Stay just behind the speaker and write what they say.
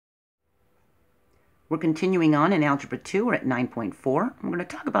We're continuing on in Algebra 2. We're at 9.4. We're going to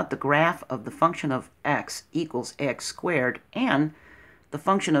talk about the graph of the function of x equals ax squared and the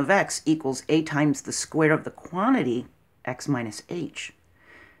function of x equals a times the square of the quantity x minus h.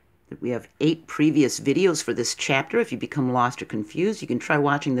 We have 8 previous videos for this chapter. If you become lost or confused, you can try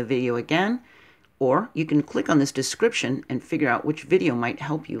watching the video again, or you can click on this description and figure out which video might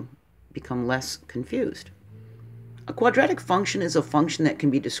help you become less confused. A quadratic function is a function that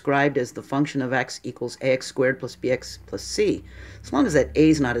can be described as the function of x equals ax squared plus bx plus c, as long as that a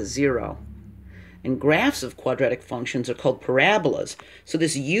is not a 0. And graphs of quadratic functions are called parabolas. So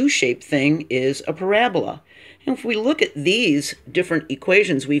this U-shaped thing is a parabola. And if we look at these different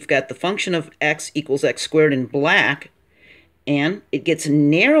equations, we've got the function of x equals x squared in black, and it gets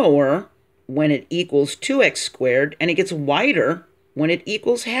narrower when it equals 2x squared, and it gets wider when it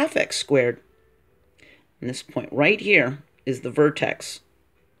equals half x squared. And this point right here is the vertex.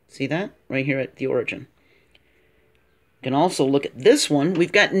 See that? Right here at the origin. You can also look at this one.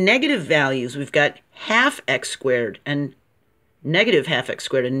 We've got negative values. We've got half x squared and negative half x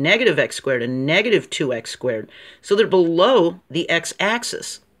squared and negative x squared and negative 2x squared. So they're below the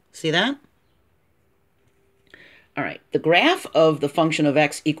x-axis. See that? All right, the graph of the function of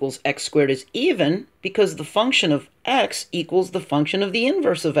x equals x squared is even because the function of x equals the function of the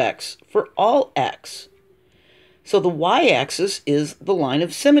inverse of x for all x. So the y-axis is the line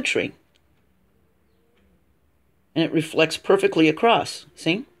of symmetry. And it reflects perfectly across,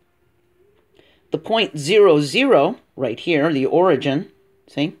 see? The point 0, 0, right here, the origin,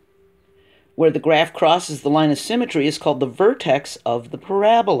 see? Where the graph crosses the line of symmetry is called the vertex of the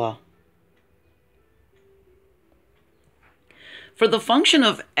parabola. For the function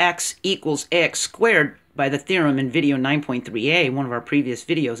of x equals ax squared by the theorem in video 9.3a, one of our previous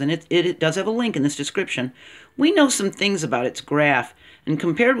videos, and it does have a link in this description, we know some things about its graph. And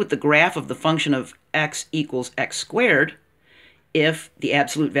compared with the graph of the function of x equals x squared, if the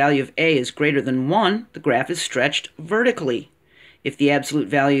absolute value of a is greater than 1, the graph is stretched vertically. If the absolute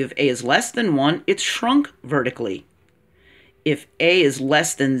value of a is less than 1, it's shrunk vertically. If a is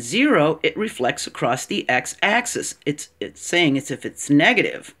less than 0, it reflects across the x-axis. It's saying if it's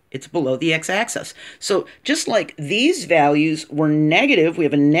negative, it's below the x-axis. So just like these values were negative, we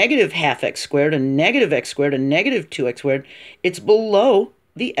have a negative half x squared, a negative x squared, a negative 2x squared. It's below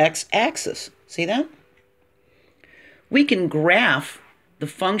the x-axis. See that? We can graph the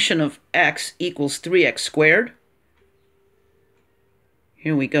function of x equals 3x squared.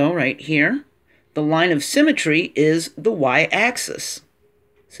 Here we go, right here. The line of symmetry is the y-axis.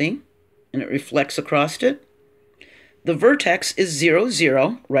 See? And it reflects across it. The vertex is 0,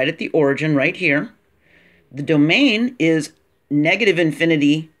 0, right at the origin, right here. The domain is negative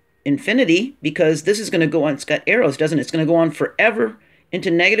infinity, infinity, because this is going to go on, it's got arrows, doesn't it? It's going to go on forever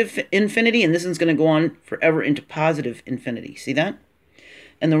into negative infinity, and this one's going to go on forever into positive infinity. See that?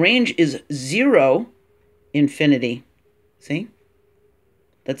 And the range is 0, infinity. See?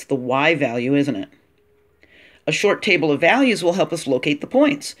 That's the y value, isn't it? A short table of values will help us locate the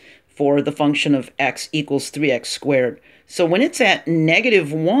points for the function of x equals 3x squared. So when it's at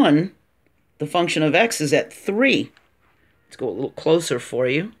negative 1, the function of x is at 3. Let's go a little closer for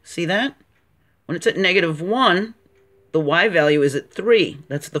you. See that? When it's at negative 1, the y value is at 3.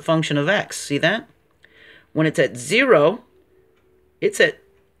 That's the function of x. See that? When it's at 0, it's at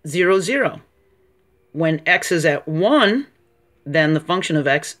 0, 0. When x is at 1, then the function of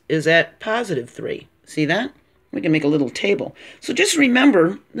x is at positive 3. See that? We can make a little table. So just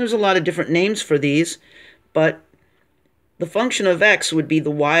remember, there's a lot of different names for these, but the function of x would be the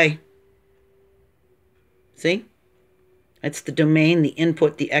y. See? That's the domain, the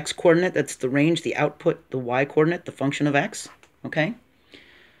input, the x-coordinate. That's the range, the output, the y-coordinate, the function of x. Okay?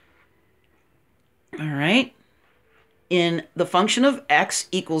 All right. In the function of x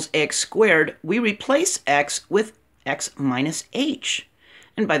equals ax squared, we replace x with x minus h.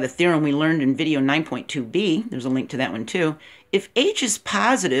 And by the theorem we learned in video 9.2b, there's a link to that one too, if h is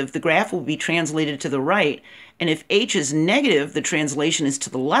positive, the graph will be translated to the right, and if h is negative, the translation is to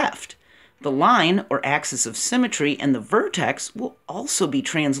the left. The line, or axis of symmetry, and the vertex will also be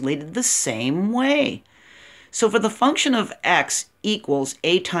translated the same way. So for the function of x equals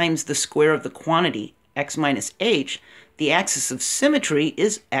a times the square of the quantity x minus h, the axis of symmetry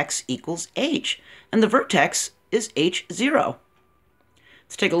is x equals h, and the vertex is h0.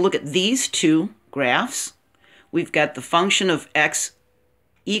 Let's take a look at these two graphs. We've got the function of x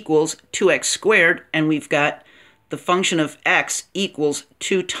equals 2x squared, and we've got the function of x equals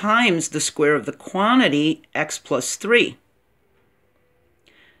 2 times the square of the quantity x plus 3.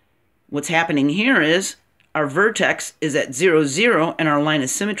 What's happening here is our vertex is at 0, 0, and our line of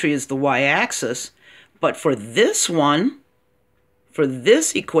symmetry is the y-axis. But for this one, for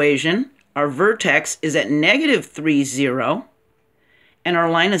this equation, our vertex is at -3, 0, and our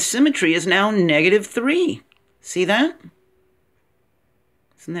line of symmetry is now -3. See that?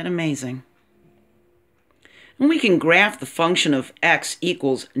 Isn't that amazing? And we can graph the function of x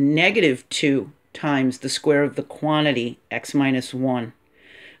equals -2 times the square of the quantity x minus 1.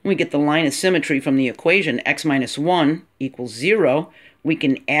 And we get the line of symmetry from the equation x minus 1 equals 0. We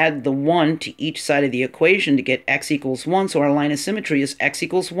can add the 1 to each side of the equation to get x equals 1, so our line of symmetry is x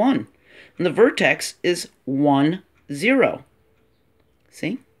equals 1. And the vertex is 1, 0.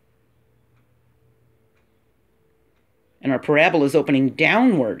 See? And our parabola is opening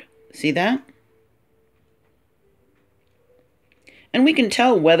downward. See that? And we can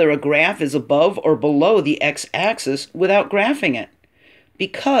tell whether a graph is above or below the x-axis without graphing it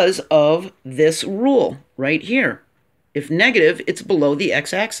because of this rule right here. If negative, it's below the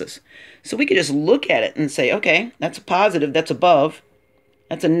x-axis. So we could just look at it and say, okay, that's a positive, that's above.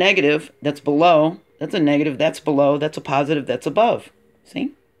 That's a negative, that's below. That's a negative, that's below. That's a positive, that's above.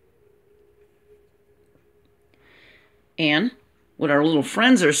 See? And what our little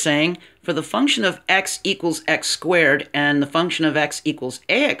friends are saying, for the function of x equals x² and the function of x equals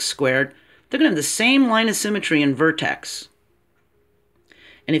ax², they're going to have the same line of symmetry in vertex.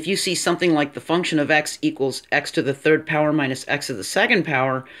 And if you see something like the function of x equals x to the third power minus x to the second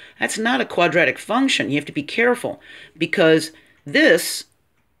power, that's not a quadratic function. You have to be careful, because this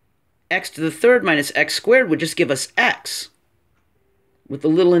x to the third minus x² would just give us x. With the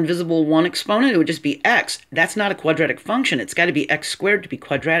little invisible 1 exponent, it would just be x. That's not a quadratic function. It's got to be x² to be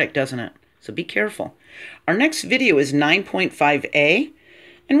quadratic, doesn't it? So be careful. Our next video is 9.5a,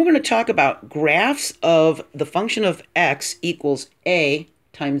 and we're going to talk about graphs of the function of x equals a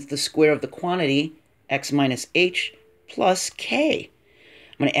times the square of the quantity x minus h plus k.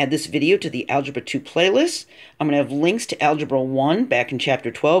 I'm going to add this video to the Algebra 2 playlist. I'm going to have links to Algebra 1 back in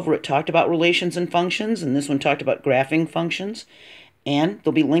Chapter 12, where it talked about relations and functions, and this one talked about graphing functions. And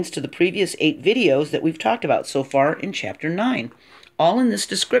there'll be links to the previous 8 videos that we've talked about so far in Chapter 9. All in this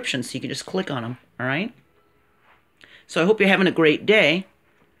description, so you can just click on them, all right? So I hope you're having a great day.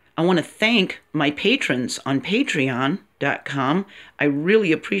 I want to thank my patrons on Patreon.com. I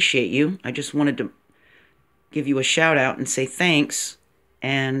really appreciate you. I just wanted to give you a shout out and say thanks.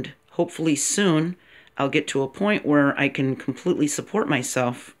 And hopefully soon I'll get to a point where I can completely support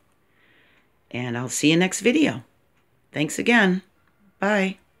myself. And I'll see you next video. Thanks again.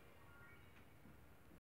 Bye.